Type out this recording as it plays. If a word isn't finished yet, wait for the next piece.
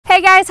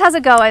Hey guys, how's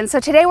it going? So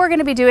today we're going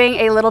to be doing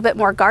a little bit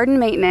more garden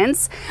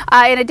maintenance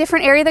in a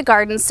different area of the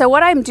garden. So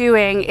what I'm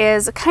doing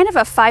is kind of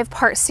a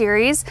 5-part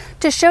series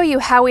to show you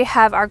how we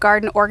have our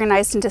garden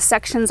organized into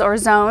sections or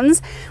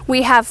zones.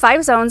 We have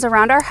 5 zones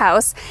around our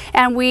house,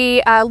 and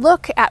we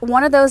look at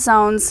one of those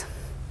zones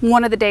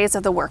one of the days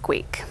of the work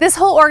week. This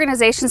whole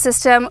organization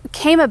system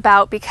came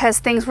about because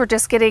things were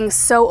just getting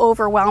so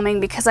overwhelming,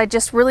 because I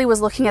just really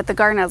was looking at the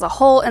garden as a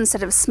whole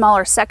instead of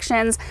smaller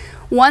sections.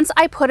 Once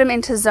I put them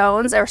into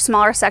zones or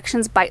smaller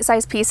sections,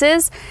 bite-sized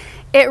pieces,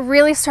 it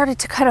really started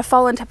to kind of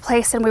fall into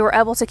place, and we were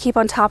able to keep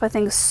on top of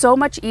things so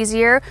much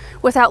easier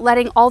without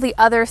letting all the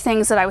other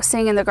things that I was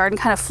seeing in the garden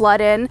kind of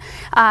flood in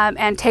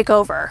and take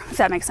over, if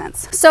that makes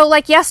sense. So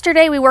like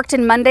yesterday, we worked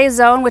in Monday's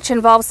zone, which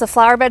involves the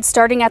flower bed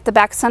starting at the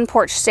back sun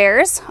porch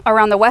stairs,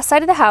 around the west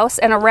side of the house,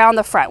 and around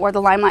the front where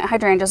the limelight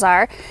hydrangeas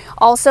are.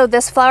 Also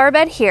this flower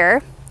bed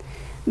here,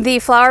 the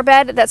flower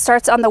bed that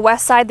starts on the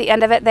west side, the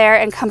end of it there,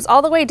 and comes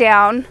all the way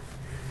down.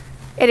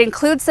 It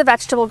includes the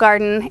vegetable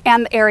garden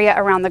and the area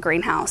around the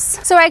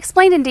greenhouse. So I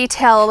explained in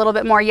detail a little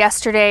bit more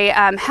yesterday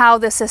how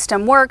the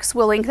system works.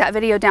 We'll link that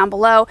video down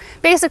below.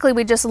 Basically,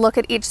 we just look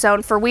at each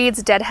zone for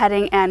weeds,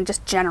 deadheading, and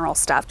just general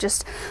stuff.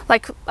 Just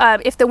like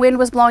if the wind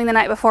was blowing the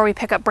night before, we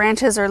pick up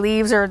branches or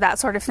leaves or that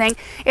sort of thing.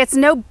 It's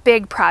no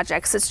big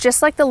projects. It's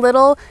just like the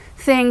little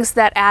things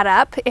that add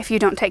up if you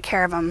don't take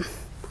care of them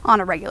on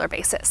a regular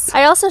basis.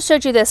 I also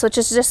showed you this, which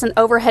is just an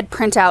overhead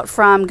printout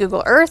from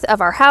Google Earth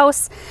of our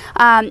house.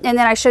 And then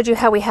I showed you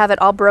how we have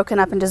it all broken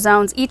up into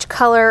zones. Each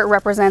color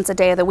represents a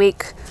day of the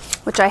week,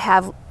 which I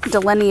have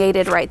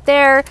delineated right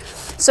there.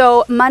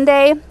 So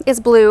Monday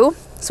is blue,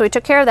 so we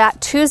took care of that.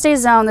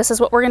 Tuesday's zone, this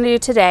is what we're gonna do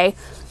today,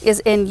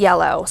 is in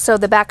yellow. So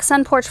the back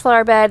sun porch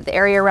flower bed, the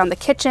area around the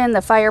kitchen,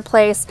 the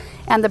fireplace,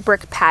 and the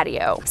brick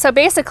patio. So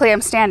basically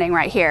I'm standing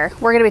right here.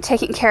 We're gonna be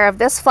taking care of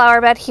this flower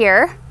bed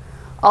here,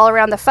 all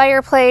around the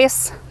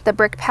fireplace, the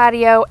brick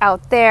patio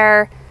out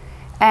there,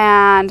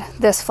 and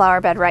this flower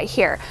bed right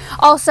here.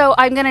 Also,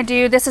 I'm gonna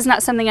do, this is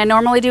not something I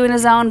normally do in a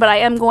zone, but I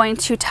am going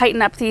to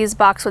tighten up these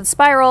boxwood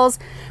spirals,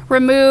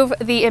 remove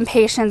the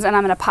impatiens, and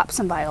I'm gonna pop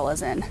some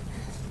violas in.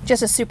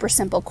 Just a super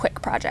simple,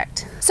 quick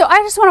project. So I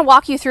just wanna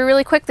walk you through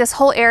really quick this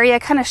whole area,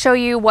 kind of show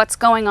you what's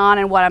going on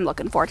and what I'm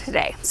looking for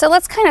today. So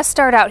let's kind of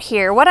start out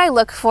here. What I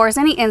look for is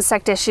any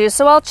insect issues.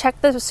 So I'll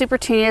check the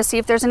Supertunia, see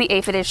if there's any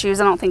aphid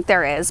issues. I don't think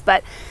there is,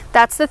 but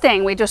that's the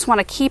thing. We just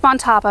wanna keep on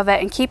top of it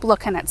and keep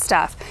looking at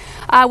stuff.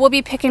 We'll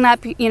be picking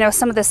up, you know,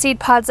 some of the seed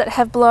pods that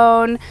have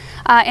blown,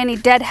 any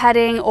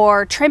deadheading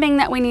or trimming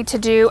that we need to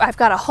do. I've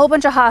got a whole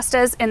bunch of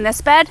hostas in this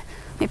bed.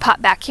 Let me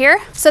pop back here.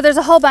 So there's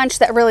a whole bunch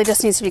that really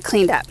just needs to be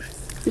cleaned up.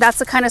 That's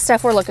the kind of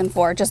stuff we're looking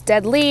for. Just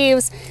dead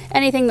leaves,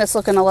 anything that's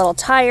looking a little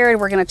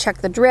tired. We're gonna check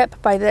the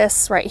drip by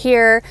this right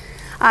here.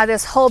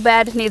 This whole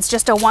bed needs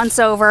just a once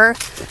over.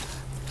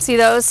 See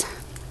those?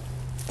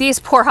 These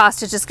poor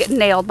hostas just get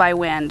nailed by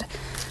wind.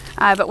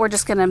 But we're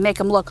just gonna make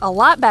them look a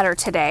lot better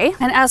today.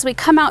 And as we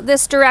come out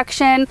this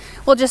direction,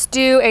 we'll just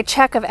do a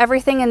check of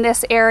everything in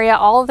this area,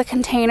 all of the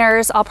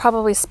containers. I'll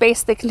probably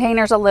space the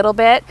containers a little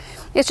bit.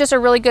 It's just a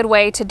really good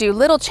way to do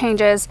little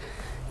changes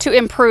to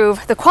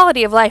improve the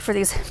quality of life for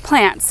these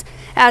plants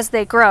as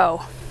they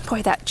grow.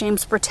 Boy, that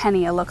James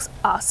Britannia looks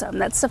awesome.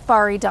 That's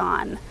Safari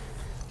Dawn.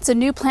 It's a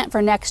new plant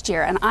for next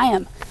year, and I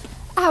am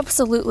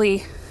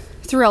absolutely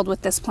thrilled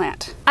with this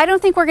plant. I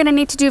don't think we're gonna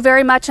need to do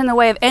very much in the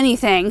way of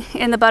anything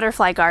in the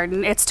butterfly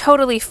garden. It's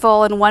totally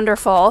full and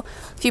wonderful.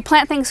 If you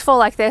plant things full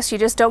like this, you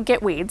just don't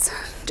get weeds.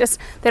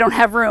 They don't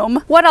have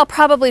room. What I'll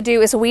probably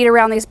do is weed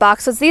around these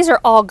boxwoods. These are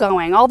all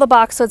going. All the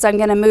boxwoods I'm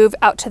gonna move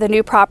out to the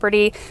new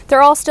property.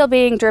 They're all still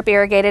being drip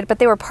irrigated, but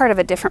they were part of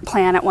a different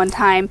plan at one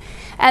time.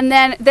 And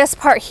then this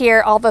part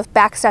here, all the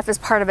back stuff is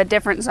part of a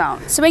different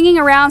zone. Swinging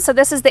around, so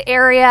this is the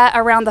area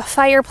around the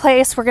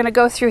fireplace. We're gonna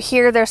go through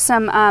here. There's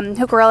some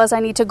heucherellas I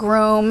need to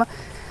groom.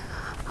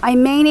 I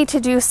may need to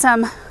do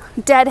some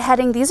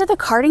deadheading. These are the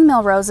carding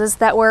mill roses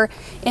that were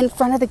in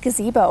front of the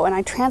gazebo, and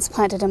I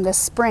transplanted them this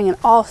spring, and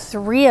all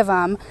 3 of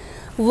them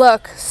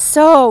look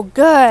so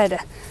good.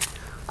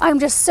 I'm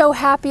just so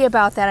happy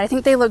about that. I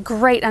think they look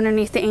great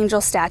underneath the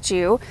angel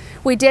statue.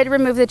 We did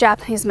remove the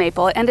Japanese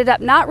maple. It ended up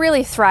not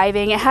really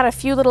thriving. It had a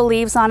few little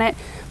leaves on it,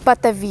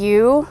 but the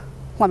view,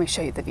 let me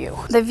show you the view.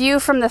 The view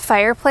from the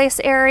fireplace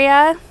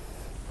area,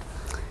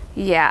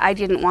 yeah, I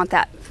didn't want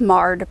that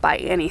marred by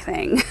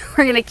anything.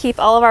 We're gonna keep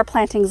all of our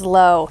plantings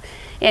low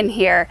in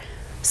here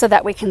so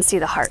that we can see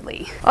the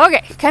Hartley.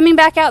 Okay, coming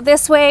back out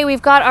this way,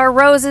 we've got our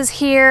roses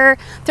here.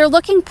 They're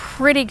looking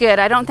pretty good.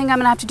 I don't think I'm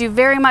gonna have to do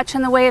very much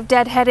in the way of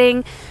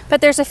deadheading,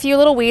 but there's a few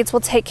little weeds we'll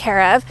take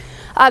care of.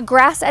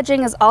 Grass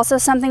edging is also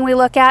something we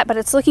look at, but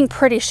it's looking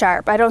pretty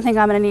sharp. I don't think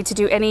I'm gonna need to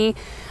do any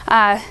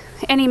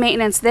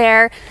maintenance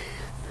there.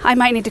 I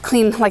might need to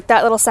clean like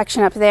that little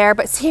section up there,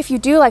 but see, if you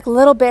do like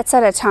little bits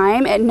at a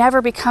time, it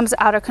never becomes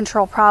out of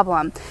control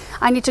problem.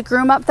 I need to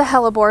groom up the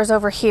hellebores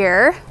over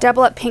here.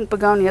 Double up pink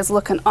begonias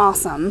looking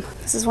awesome.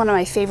 This is one of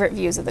my favorite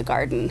views of the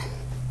garden.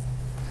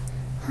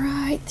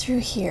 Right through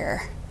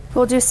here.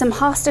 We'll do some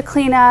hosta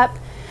cleanup.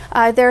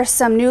 There's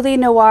some Newly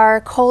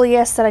Noir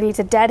coleus that I need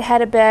to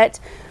deadhead a bit.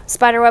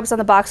 spider webs on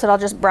the box, that I'll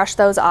just brush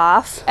those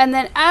off. And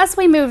then as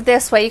we move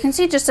this way, you can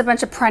see just a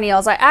bunch of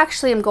perennials. I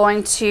actually am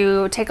going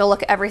to take a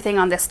look at everything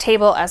on this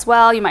table as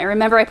well. You might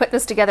remember I put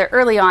this together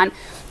early on.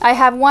 I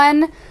have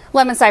one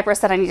lemon cypress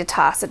that I need to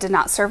toss. It did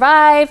not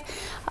survive.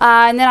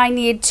 And then I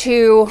need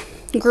to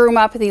groom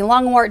up the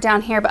lungwort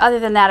down here, but other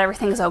than that,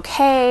 everything's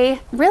okay.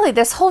 Really,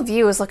 this whole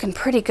view is looking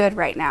pretty good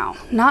right now.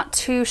 Not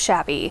too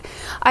shabby.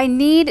 I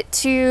need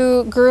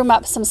to groom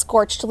up some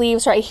scorched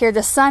leaves right here.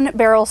 The sun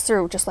barrels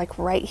through just like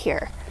right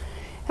here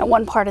at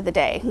one part of the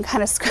day. And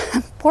kind of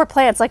poor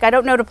plants, like I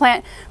don't know to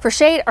plant for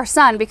shade or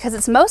sun because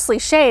it's mostly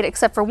shade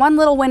except for one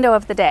little window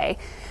of the day.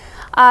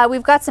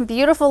 We've got some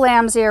beautiful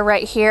lambs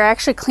right here. I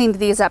actually cleaned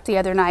these up the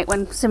other night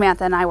when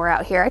Samantha and I were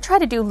out here. I try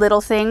to do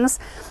little things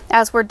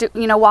as we're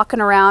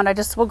walking around. I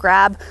just will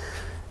grab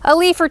a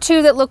leaf or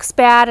two that looks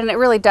bad, and it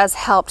really does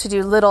help to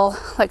do little,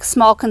 like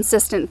small,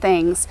 consistent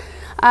things.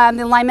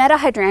 The Limetta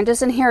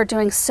hydrangeas in here are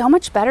doing so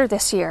much better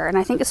this year, and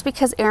I think it's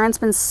because Aaron's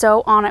been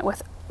so on it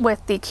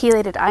with the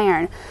chelated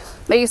iron.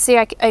 But you see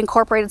I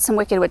incorporated some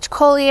Wicked Witch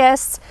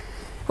Coleus,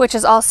 which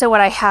is also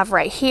what I have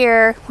right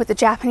here, with the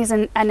Japanese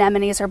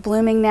anemones are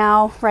blooming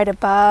now right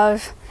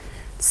above.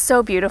 It's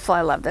so beautiful.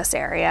 I love this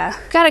area.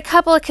 Got a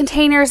couple of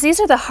containers. These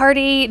are the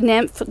hardy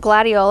nymph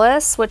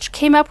gladiolus, which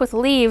came up with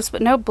leaves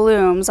but no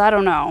blooms. I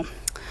don't know.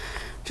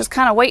 Just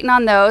kind of waiting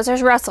on those.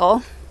 There's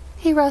Russell.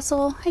 Hey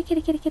Russell. Hi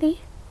kitty kitty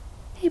kitty.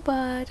 Hey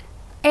bud.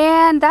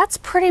 And that's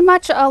pretty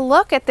much a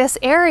look at this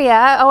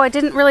area. Oh, I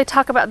didn't really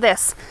talk about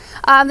this.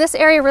 This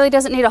area really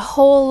doesn't need a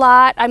whole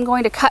lot. I'm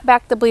going to cut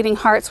back the bleeding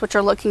hearts, which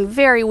are looking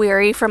very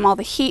weary from all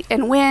the heat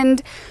and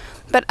wind.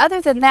 But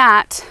other than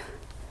that,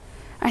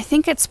 I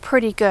think it's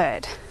pretty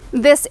good.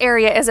 This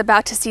area is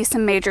about to see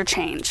some major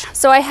change.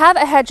 So I have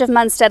a hedge of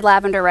Munstead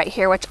lavender right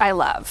here, which I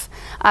love.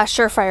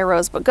 Surefire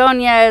rose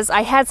begonias.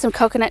 I had some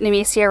coconut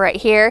nemesia right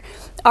here.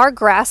 Our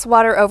grass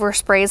water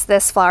oversprays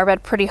this flower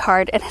bed pretty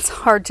hard, and it's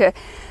hard to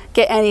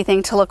get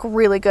anything to look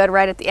really good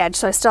right at the edge,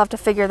 so I still have to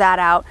figure that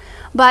out.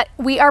 But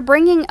we are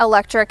bringing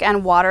electric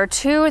and water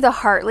to the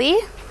Hartley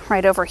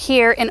right over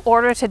here. In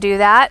order to do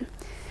that,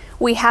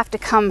 we have to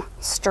come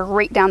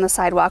straight down the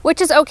sidewalk,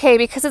 which is okay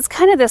because it's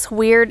kind of this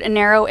weird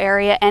narrow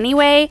area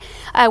anyway.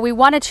 We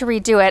wanted to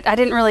redo it. I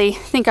didn't really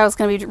think I was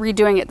going to be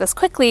redoing it this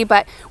quickly,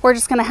 but we're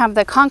just going to have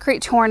the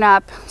concrete torn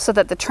up so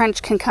that the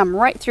trench can come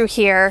right through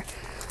here,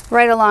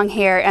 right along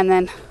here, and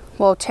then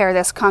we'll tear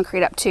this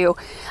concrete up too.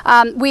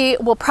 We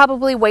will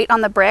probably wait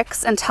on the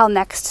bricks until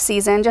next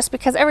season just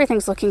because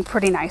everything's looking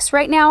pretty nice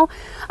right now.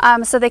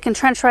 So they can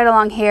trench right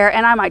along here,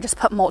 and I might just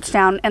put mulch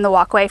down in the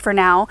walkway for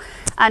now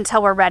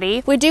until we're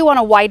ready. We do want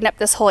to widen up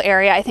this whole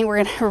area. I think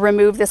we're going to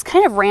remove this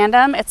kind of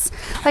random, it's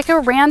like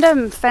a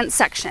random fence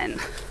section.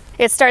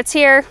 It starts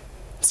here,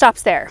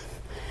 stops there.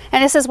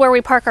 And this is where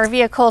we park our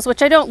vehicles,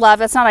 which I don't love.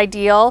 That's not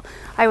ideal.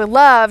 I would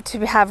love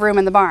to have room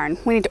in the barn.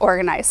 We need to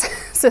organize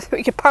so that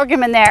we could park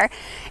them in there.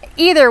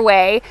 Either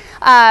way,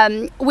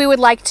 we would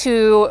like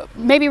to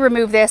maybe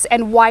remove this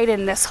and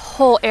widen this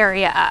whole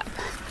area up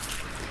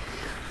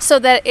so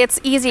that it's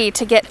easy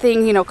to get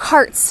things,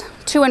 carts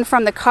to and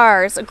from the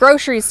cars,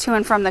 groceries to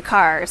and from the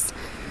cars.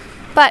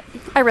 But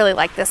I really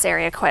like this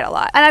area quite a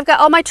lot. And I've got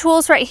all my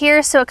tools right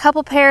here. So a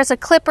couple pairs of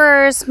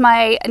clippers,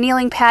 my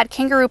kneeling pad,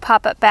 kangaroo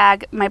pop-up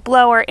bag, my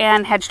blower,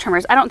 and hedge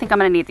trimmers. I don't think I'm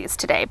gonna need these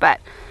today, but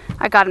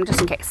I got them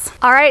just in case.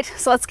 All right,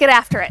 so let's get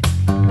after it.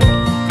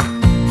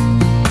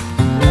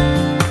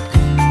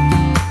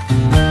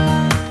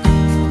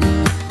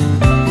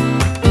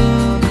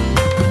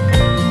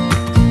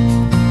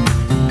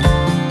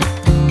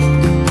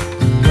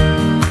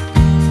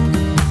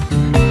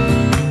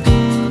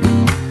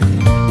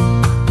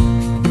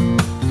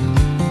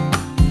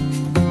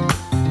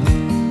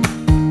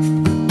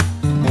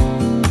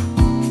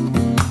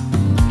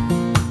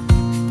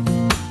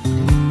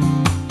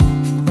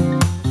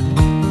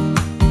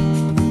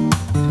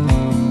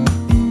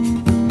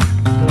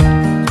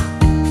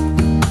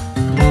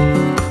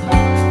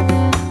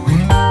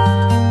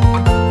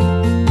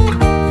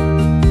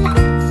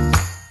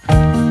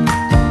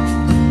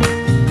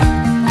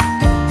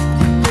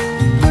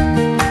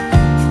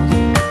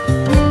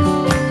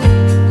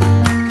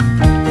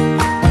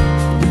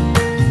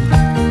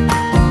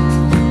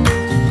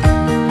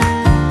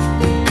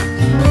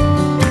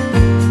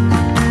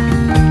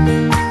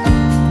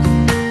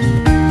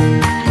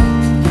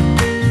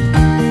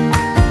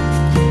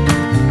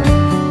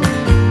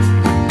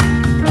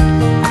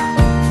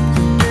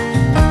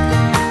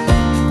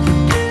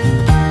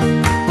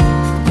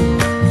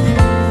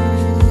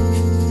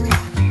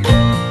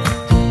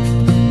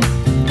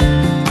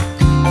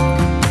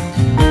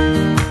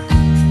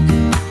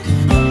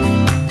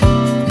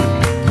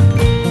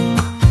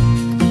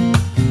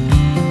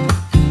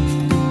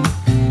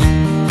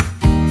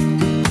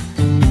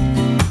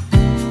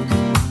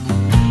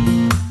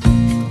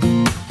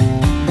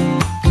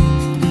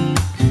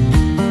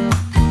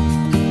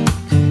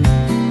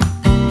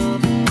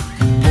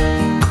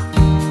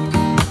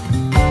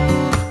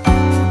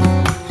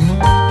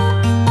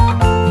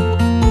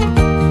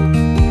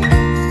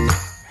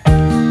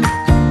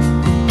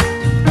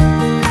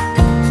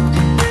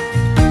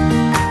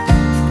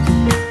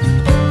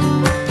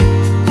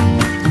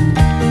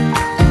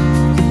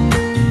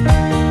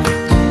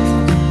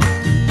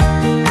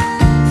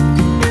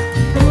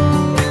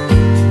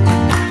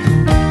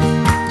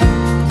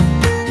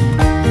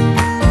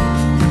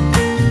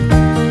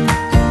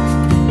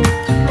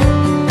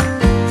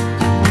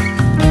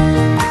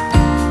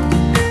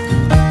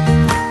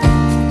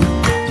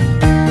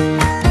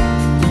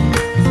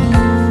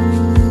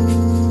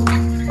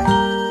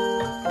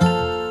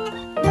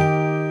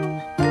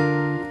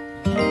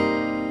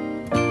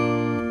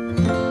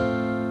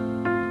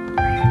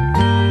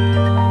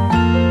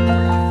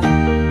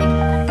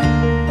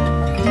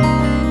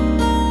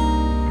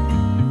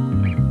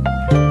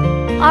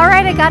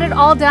 got it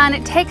all done.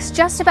 It takes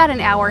just about an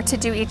hour to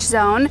do each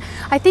zone.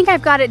 I think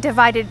I've got it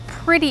divided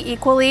pretty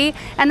equally,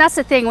 and that's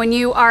the thing, when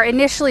you are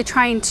initially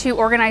trying to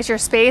organize your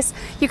space,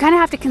 you kind of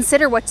have to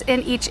consider what's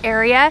in each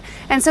area.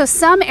 And so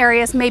some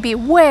areas may be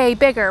way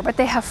bigger, but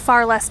they have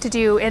far less to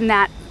do in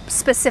that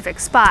specific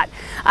spot.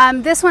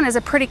 This one is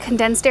a pretty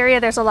condensed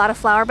area. There's a lot of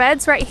flower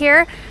beds right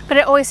here, but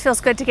it always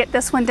feels good to get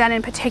this one done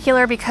in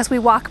particular because we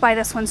walk by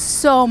this one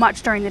so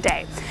much during the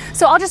day.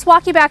 So I'll just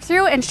walk you back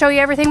through and show you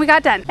everything we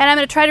got done. And I'm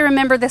going to try to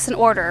remember this in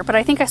order, but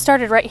I think I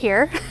started right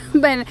here.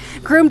 But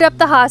groomed up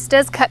the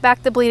hostas, cut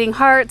back the bleeding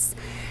hearts,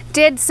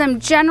 did some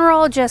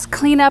general just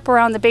cleanup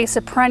around the base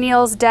of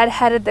perennials,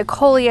 deadheaded the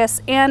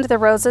coleus and the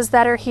roses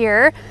that are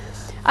here.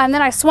 And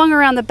then I swung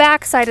around the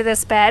back side of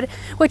this bed,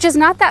 which is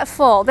not that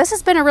full. This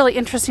has been a really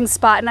interesting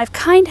spot, and I've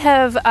kind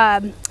of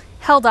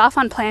held off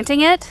on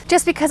planting it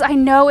just because I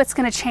know it's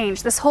going to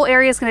change. This whole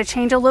area is going to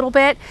change a little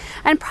bit,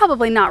 and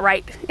probably not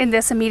right in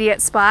this immediate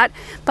spot,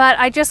 but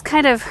I just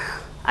kind of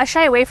I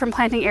shy away from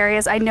planting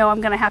areas I know I'm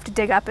going to have to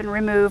dig up and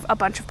remove a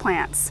bunch of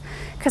plants,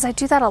 because I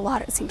do that a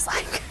lot, it seems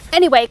like.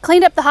 Anyway,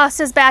 cleaned up the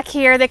hostas back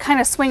here. They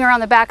kind of swing around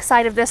the back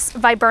side of this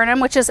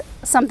viburnum, which is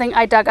something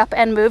I dug up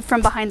and moved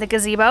from behind the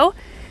gazebo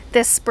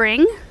this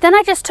spring. Then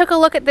I just took a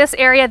look at this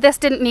area. This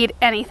didn't need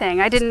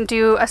anything. I didn't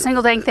do a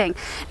single dang thing.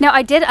 Now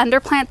I did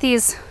underplant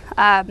these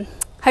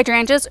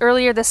hydrangeas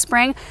earlier this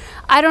spring.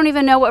 I don't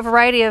even know what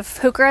variety of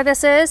heuchera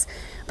this is,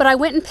 but I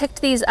went and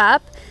picked these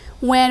up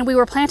when we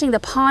were planting the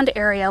pond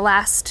area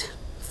last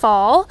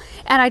fall,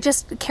 and I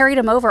just carried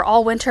them over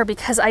all winter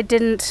because I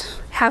didn't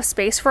have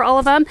space for all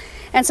of them.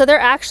 And so they're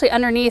actually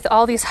underneath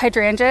all these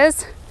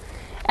hydrangeas,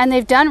 and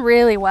they've done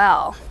really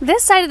well.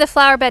 This side of the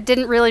flower bed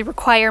didn't really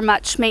require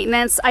much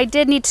maintenance. I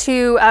did need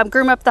to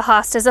groom up the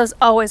hostas. Those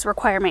always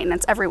require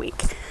maintenance every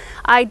week.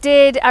 I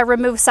did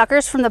remove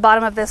suckers from the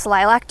bottom of this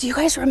lilac. Do you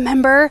guys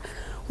remember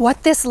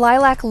what this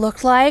lilac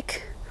looked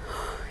like?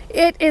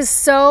 It is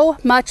so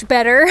much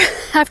better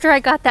after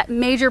I got that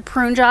major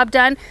prune job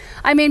done.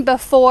 I mean,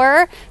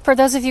 before, for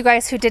those of you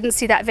guys who didn't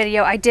see that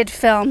video, I did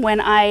film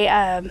when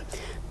I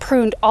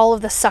pruned all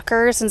of the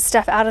suckers and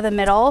stuff out of the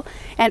middle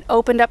and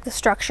opened up the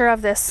structure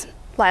of this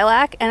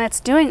lilac, and it's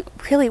doing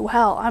really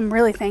well. I'm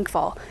really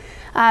thankful.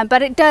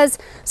 But it does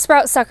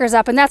sprout suckers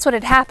up, and that's what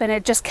had happened.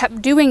 It just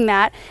kept doing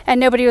that, and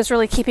nobody was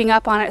really keeping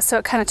up on it, so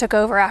it kind of took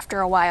over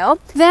after a while.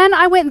 Then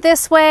I went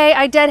this way.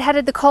 I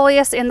deadheaded the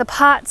coleus in the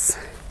pots.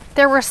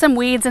 There were some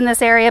weeds in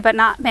this area, but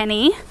not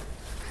many.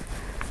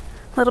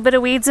 A little bit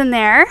of weeds in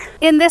there.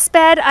 In this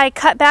bed, I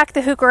cut back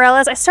the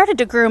heucherellas. I started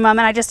to groom them,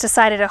 and I just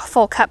decided a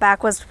full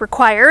cutback was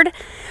required.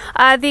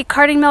 The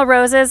cardinal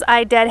roses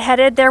I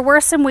deadheaded. There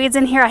were some weeds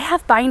in here. I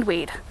have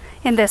bindweed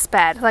in this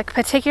bed, like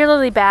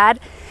particularly bad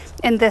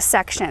in this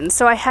section.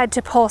 So I had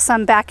to pull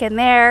some back in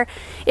there.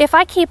 If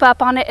I keep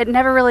up on it, it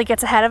never really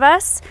gets ahead of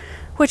us,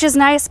 which is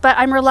nice, but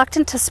I'm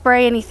reluctant to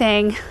spray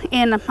anything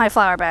in my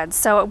flower beds.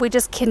 So we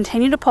just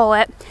continue to pull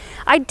it.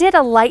 I did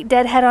a light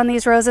deadhead on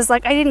these roses.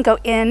 Like, I didn't go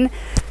in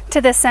to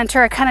the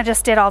center. I kind of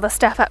just did all the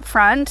stuff up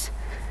front.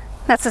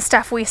 That's the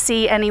stuff we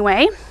see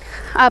anyway.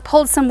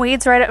 Pulled some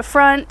weeds right up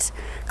front,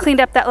 cleaned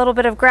up that little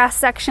bit of grass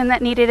section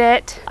that needed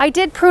it. I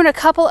did prune a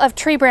couple of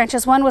tree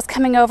branches. One was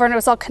coming over and it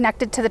was all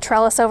connected to the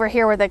trellis over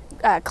here where the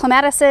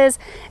clematis is,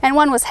 and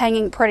one was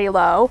hanging pretty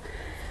low.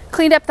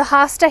 Cleaned up the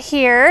hosta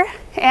here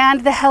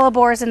and the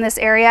hellebores in this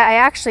area. I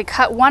actually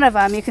cut one of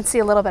them. You can see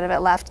a little bit of it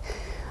left.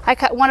 I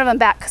cut one of them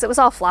back because it was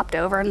all flopped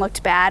over and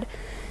looked bad.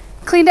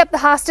 Cleaned up the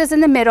hostas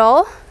in the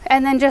middle,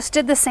 and then just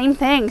did the same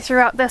thing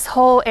throughout this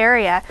whole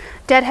area.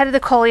 Deadheaded the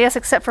coleus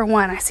except for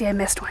one. I see I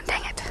missed one,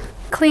 dang it.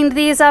 Cleaned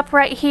these up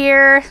right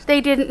here.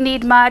 They didn't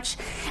need much.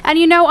 And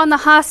you know, on the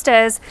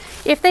hostas,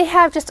 if they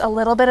have just a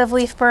little bit of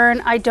leaf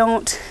burn, I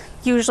don't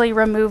usually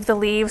remove the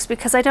leaves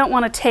because I don't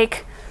want to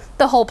take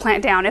the whole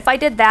plant down. If I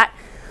did that,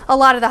 a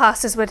lot of the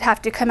hostas would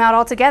have to come out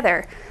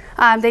altogether.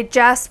 They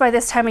just, by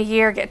this time of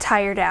year, get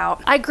tired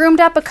out. I groomed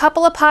up a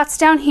couple of pots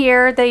down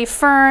here, the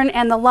fern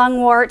and the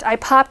lungwort. I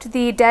popped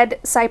the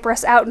dead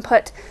cypress out and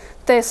put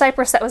the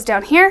cypress that was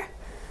down here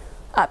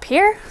up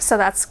here, so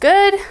that's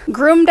good.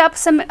 Groomed up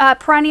some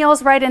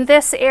perennials right in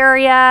this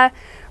area.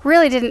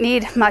 Really didn't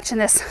need much in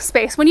this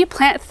space. When you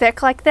plant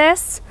thick like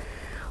this,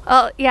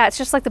 yeah, it's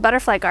just like the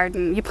butterfly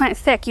garden. You plant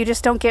thick, you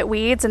just don't get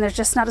weeds, and there's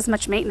just not as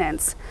much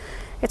maintenance.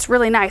 It's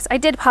really nice. I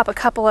did pop a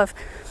couple of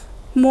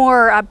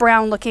more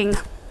brown looking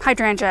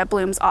hydrangea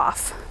blooms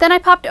off. Then I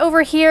popped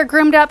over here,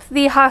 groomed up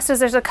the hostas.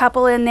 There's a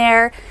couple in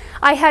there.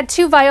 I had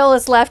 2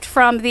 violas left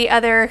from the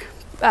other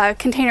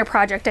container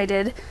project I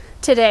did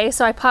today,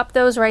 so I popped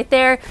those right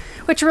there,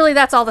 which really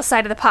that's all the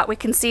side of the pot we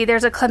can see.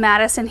 There's a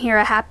clematis in here,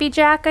 a happy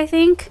jack, I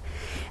think.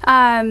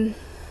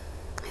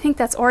 I think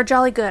that's or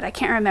jolly good, I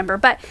can't remember,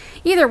 but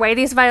either way,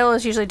 these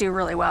violas usually do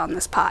really well in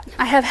this pot.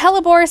 I have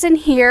hellebores in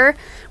here,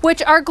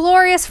 which are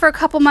glorious for a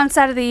couple months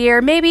out of the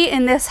year. Maybe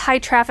in this high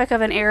traffic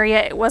of an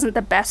area, it wasn't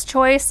the best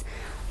choice,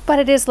 but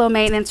it is low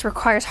maintenance,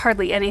 requires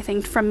hardly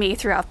anything from me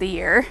throughout the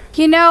year.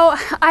 You know,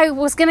 I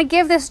was gonna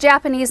give this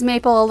Japanese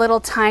maple a little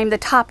time. The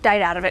top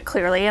died out of it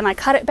clearly, and I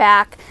cut it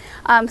back.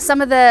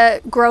 Some of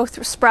the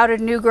growth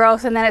sprouted new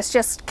growth, and then it's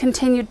just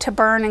continued to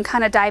burn and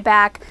kind of die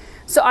back.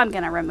 So I'm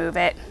gonna remove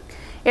it.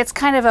 It's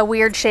kind of a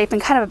weird shape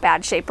and kind of a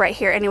bad shape right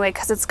here anyway,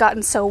 because it's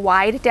gotten so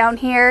wide down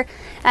here.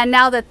 And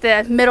now that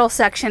the middle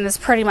section is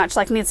pretty much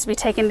like needs to be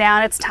taken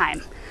down, it's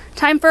time.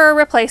 Time for a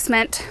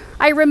replacement.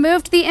 I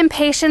removed the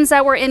impatiens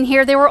that were in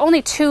here. There were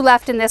only 2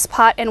 left in this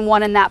pot and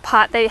 1 in that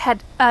pot. They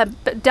had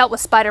dealt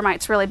with spider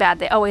mites really bad.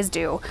 They always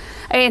do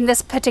in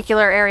this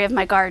particular area of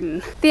my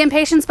garden. The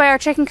impatiens by our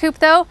chicken coop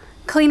though,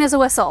 clean as a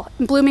whistle,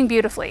 blooming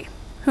beautifully.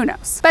 Who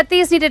knows? But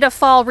these needed a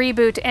fall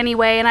reboot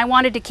anyway, and I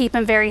wanted to keep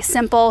them very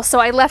simple. So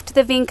I left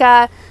the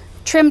vinca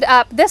trimmed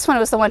up. This one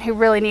was the one who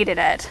really needed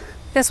it.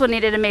 This one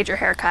needed a major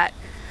haircut.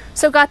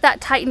 So got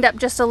that tightened up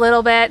just a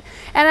little bit,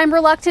 and I'm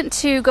reluctant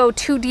to go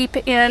too deep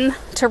in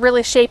to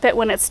really shape it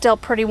when it's still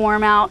pretty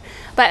warm out,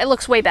 but it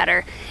looks way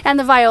better. And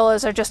the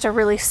violas are just a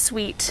really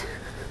sweet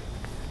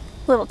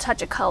little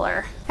touch of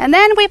color. And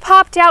then we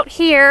popped out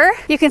here.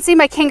 You can see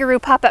my kangaroo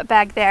pop-up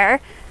bag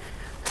there.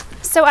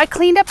 So I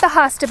cleaned up the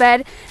hosta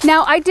bed.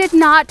 Now I did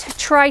not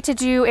try to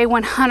do a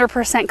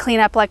 100%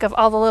 cleanup like of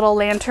all the little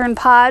lantern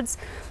pods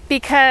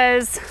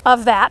because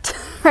of that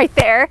right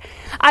there.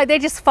 They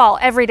just fall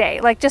every day,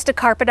 like just a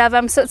carpet of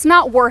them. So it's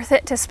not worth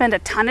it to spend a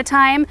ton of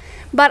time,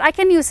 but I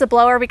can use the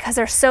blower because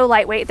they're so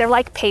lightweight. They're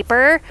like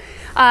paper.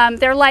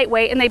 They're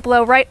lightweight and they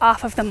blow right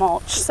off of the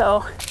mulch.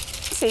 So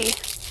see,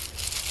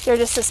 they're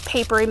just this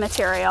papery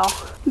material.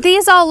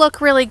 These all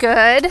look really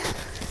good.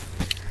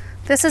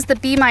 This is the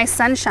Be My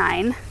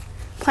Sunshine.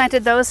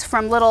 Planted those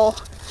from little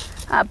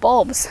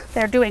bulbs.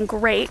 They're doing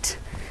great.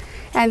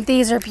 And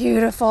these are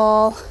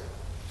beautiful.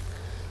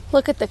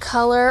 Look at the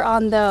color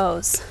on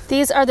those.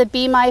 These are the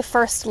Be My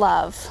First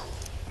Love.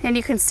 And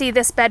you can see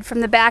this bed from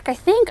the back. I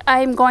think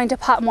I'm going to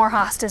pop more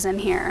hostas in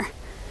here.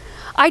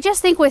 I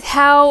just think with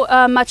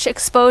how much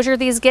exposure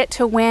these get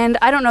to wind,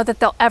 I don't know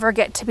that they'll ever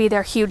get to be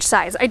their huge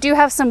size. I do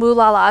have some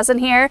woo-la-las in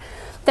here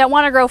that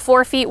want to grow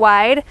 4 feet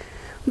wide,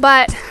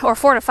 or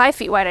 4 to 5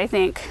 feet wide, I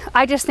think.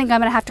 I just think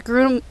I'm gonna have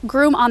to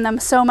groom on them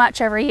so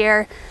much every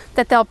year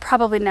that they'll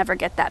probably never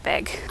get that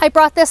big. I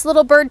brought this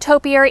little bird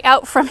topiary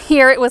out from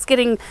here. It was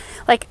getting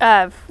like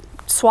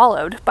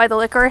swallowed by the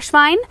licorice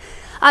vine.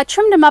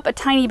 Trimmed them up a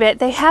tiny bit.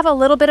 They have a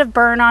little bit of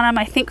burn on them,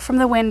 I think from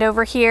the wind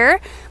over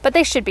here, but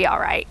they should be all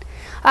right.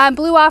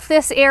 Blew off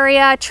this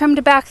area,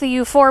 trimmed back the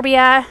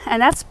euphorbia,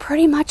 and that's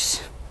pretty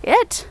much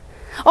it.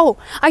 Oh,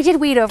 I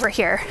did weed over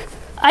here.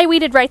 I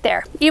weeded right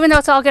there. Even though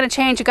it's all gonna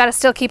change, you gotta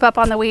still keep up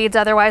on the weeds,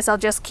 otherwise they'll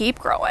just keep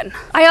growing.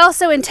 I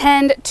also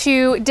intend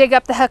to dig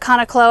up the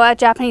Hakanakloa,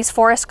 Japanese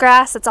forest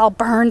grass. It's all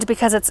burned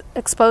because it's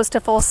exposed to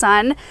full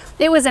sun.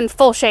 It was in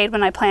full shade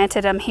when I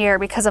planted them here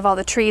because of all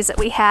the trees that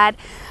we had.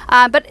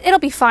 But it'll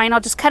be fine.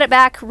 I'll just cut it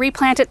back,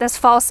 replant it this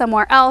fall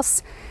somewhere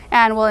else,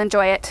 and we'll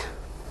enjoy it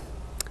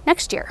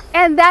next year.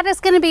 And that is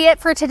going to be it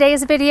for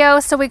today's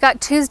video. So we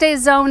got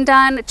Tuesday's zone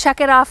done,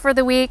 check it off for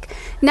the week.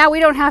 Now we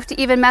don't have to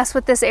even mess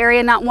with this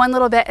area, not one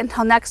little bit,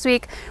 until next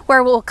week,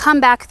 where we'll come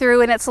back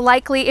through, and it's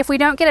likely, if we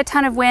don't get a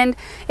ton of wind,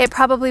 it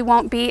probably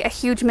won't be a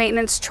huge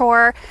maintenance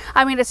chore.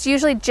 I mean, it's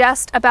usually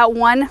just about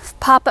 1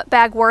 pop-up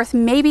bag worth,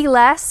 maybe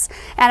less,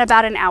 and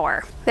about an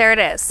hour. There it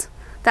is.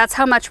 That's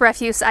how much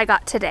refuse I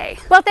got today.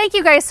 Well, thank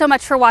you guys so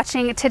much for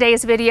watching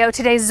today's video,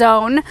 today's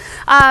zone.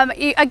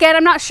 Again,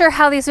 I'm not sure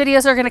how these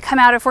videos are gonna come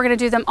out, if we're gonna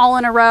do them all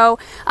in a row,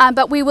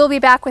 but we will be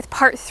back with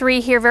part 3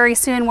 here very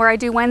soon, where I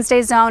do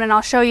Wednesday zone, and I'll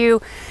show you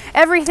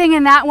everything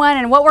in that one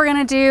and what we're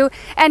gonna do.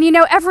 And you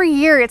know, every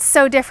year it's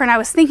so different. I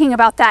was thinking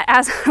about that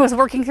as I was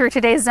working through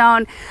today's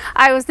zone.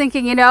 I was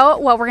thinking, you know,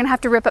 well, we're gonna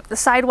have to rip up the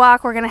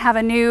sidewalk. We're gonna have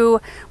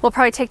we'll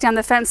probably take down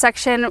the fence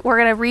section. We're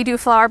gonna redo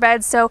flower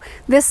beds. So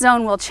this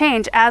zone will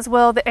change, as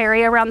will the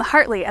area around the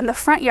Hartley and the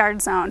front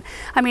yard zone.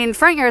 I mean,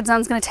 front yard zone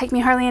is going to take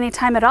me hardly any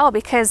time at all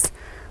because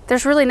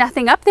there's really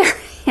nothing up there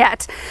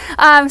yet.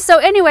 So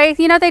anyway,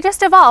 you know, they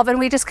just evolve, and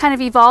we just kind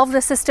of evolve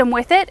the system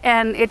with it,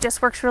 and it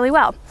just works really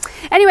well.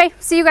 Anyway,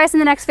 see you guys in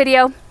the next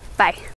video. Bye.